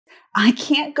I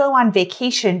can't go on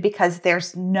vacation because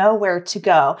there's nowhere to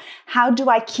go. How do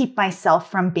I keep myself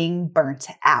from being burnt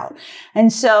out?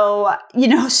 And so,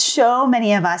 so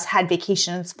many of us had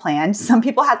vacations planned. Some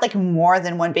people had like more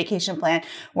than one vacation plan.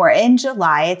 Where in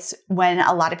July, it's when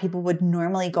a lot of people would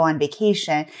normally go on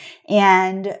vacation,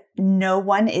 and no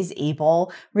one is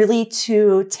able really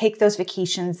to take those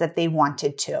vacations that they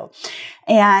wanted to.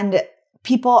 And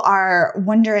people are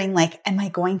wondering, like, am I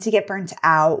going to get burnt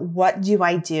out? What do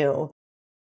I do?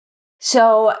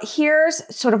 So here's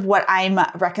sort of what I'm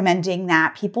recommending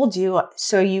that people do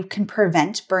so you can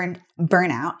prevent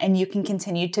burnout and you can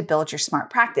continue to build your smart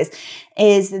practice,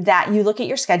 is that you look at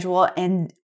your schedule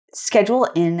and schedule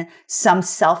in some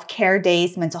self-care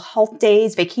days, mental health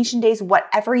days, vacation days,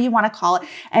 whatever you want to call it,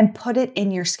 and put it in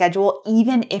your schedule,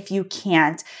 even if you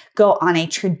can't go on a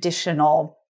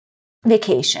traditional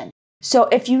vacation. So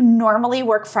if you normally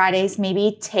work Fridays,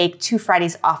 maybe take 2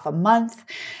 Fridays off a month.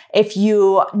 If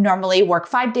you normally work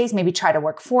 5 days, maybe try to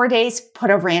work 4 days,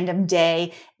 put a random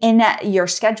day in your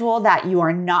schedule that you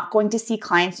are not going to see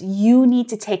clients. You need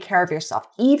to take care of yourself.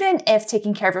 Even if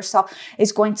taking care of yourself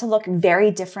is going to look very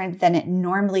different than it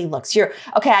normally looks.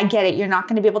 Okay, I get it. You're not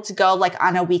going to be able to go like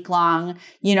on a week-long,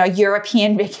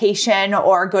 European vacation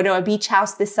or go to a beach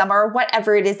house this summer,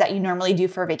 whatever it is that you normally do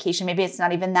for a vacation. Maybe it's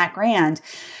not even that grand.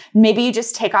 Maybe you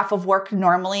just take off of work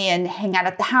normally and hang out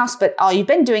at the house, but all you've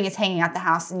been doing is hanging out the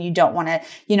house and you don't want to,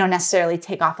 necessarily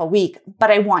take off a week.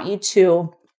 But I want you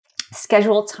to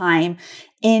schedule time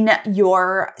in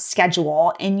your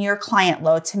schedule, in your client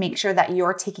load, to make sure that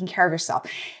you're taking care of yourself.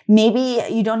 Maybe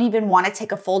you don't even want to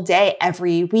take a full day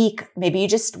every week. Maybe you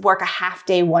just work a half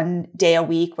day, 1 day a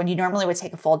week when you normally would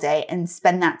take a full day, and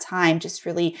spend that time just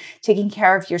really taking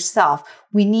care of yourself.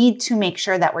 We need to make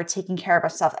sure that we're taking care of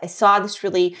ourselves. I saw this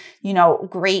really,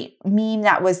 great meme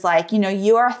that was like,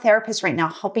 you are a therapist right now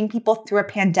helping people through a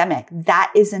pandemic.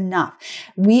 That is enough.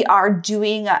 We are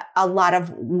doing a lot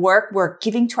of work. We're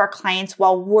giving to our clients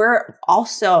while we're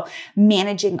also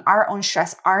managing our own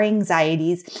stress, our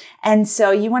anxieties. And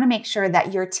so you want to make sure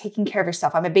that you're taking care of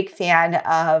yourself. I'm a big fan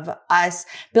of us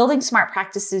building smart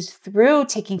practices through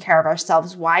taking care of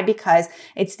ourselves. Why? Because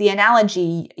it's the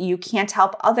analogy, you can't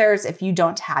help others if you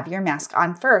don't have your mask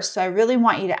on first. So I really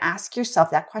want you to ask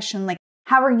yourself that question, like,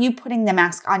 how are you putting the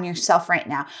mask on yourself right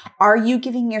now? Are you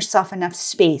giving yourself enough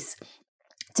space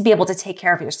to be able to take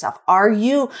care of yourself? Are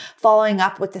you following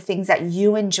up with the things that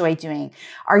you enjoy doing?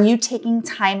 Are you taking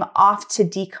time off to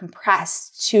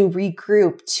decompress, to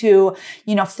regroup, to,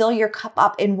 fill your cup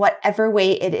up in whatever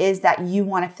way it is that you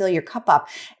want to fill your cup up?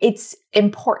 It's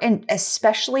important,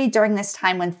 especially during this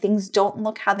time when things don't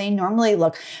look how they normally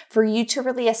look, for you to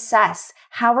really assess,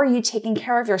 how are you taking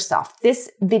care of yourself?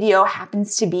 This video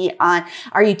happens to be on,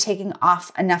 are you taking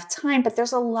off enough time? But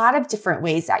there's a lot of different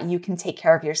ways that you can take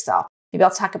care of yourself. Maybe I'll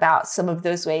talk about some of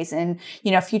those ways in,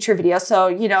 future videos.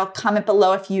 So, comment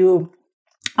below if you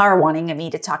are wanting me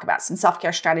to talk about some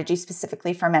self-care strategies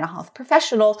specifically for mental health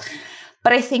professionals.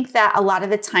 But I think that a lot of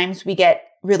the times we get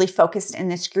really focused in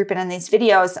this group and in these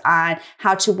videos on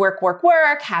how to work,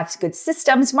 have good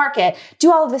systems, market,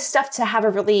 do all of this stuff to have a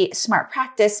really smart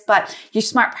practice. But your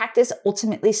smart practice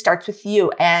ultimately starts with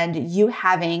you and you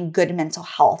having good mental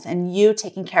health and you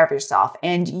taking care of yourself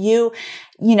and you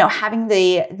having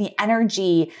the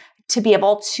energy to be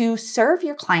able to serve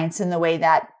your clients in the way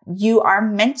that you are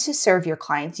meant to serve your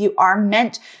clients. You are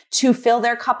meant to fill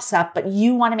their cups up, but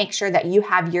you want to make sure that you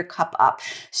have your cup up.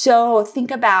 So think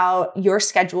about your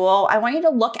schedule. I want you to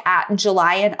look at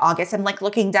July and August. I'm like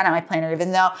looking down at my planner,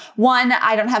 even though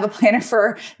I don't have a planner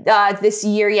for this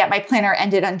year yet. My planner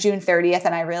ended on June 30th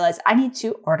and I realized I need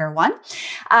to order one.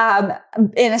 And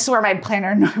this is where my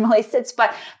planner normally sits,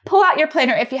 but pull out your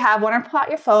planner if you have one or pull out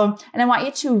your phone. And I want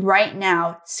you to right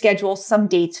now schedule some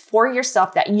dates for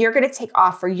yourself that you're going to take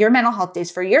off for your mental health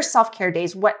days, for your self-care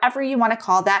days, whatever you want to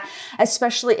call that,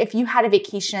 especially if you had a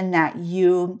vacation that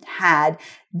you had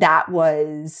that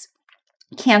was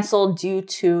canceled due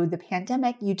to the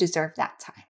pandemic, you deserve that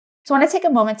time. So I want to take a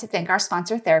moment to thank our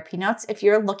sponsor, TherapyNotes. If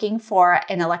you're looking for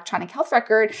an electronic health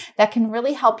record that can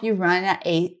really help you run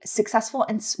a successful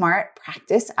and smart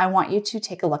practice, I want you to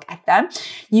take a look at them.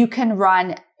 You can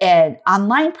run an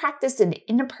online practice, an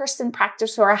in-person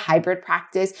practice, or a hybrid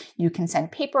practice. You can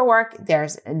send paperwork.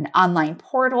 There's an online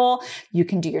portal. You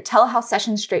can do your telehealth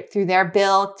sessions straight through their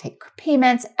bill, take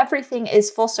payments. Everything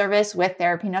is full service with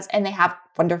TherapyNotes, and they have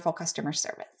wonderful customer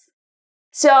service.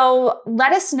 So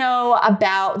let us know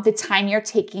about the time you're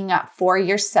taking up for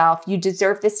yourself. You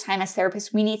deserve this time as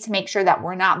therapists. We need to make sure that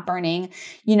we're not burning,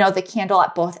 the candle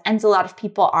at both ends. A lot of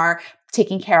people are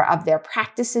taking care of their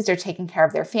practices or taking care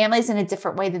of their families in a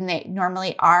different way than they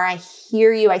normally are. I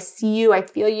hear you. I see you. I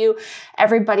feel you.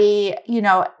 Everybody,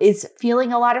 is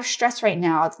feeling a lot of stress right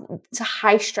now. It's a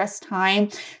high stress time.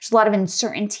 There's a lot of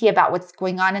uncertainty about what's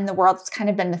going on in the world. It's kind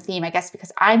of been the theme, I guess,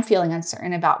 because I'm feeling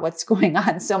uncertain about what's going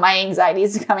on. So my anxiety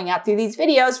is coming out through these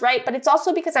videos, right? But it's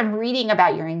also because I'm reading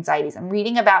about your anxieties. I'm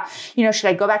reading about, should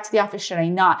I go back to the office? Should I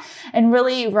not? And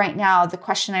really right now, the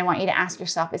question I want you to ask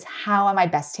yourself is, how am I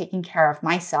best taking care of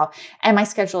myself? Am I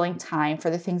scheduling time for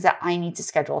the things that I need to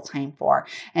schedule time for?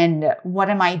 And what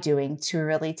am I doing to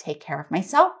really take care of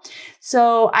myself?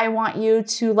 So I want you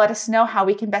to let us know how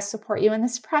we can best support you in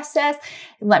this process.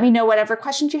 Let me know whatever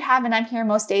questions you have. And I'm here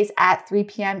most days at 3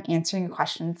 p.m. answering your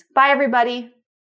questions. Bye, everybody.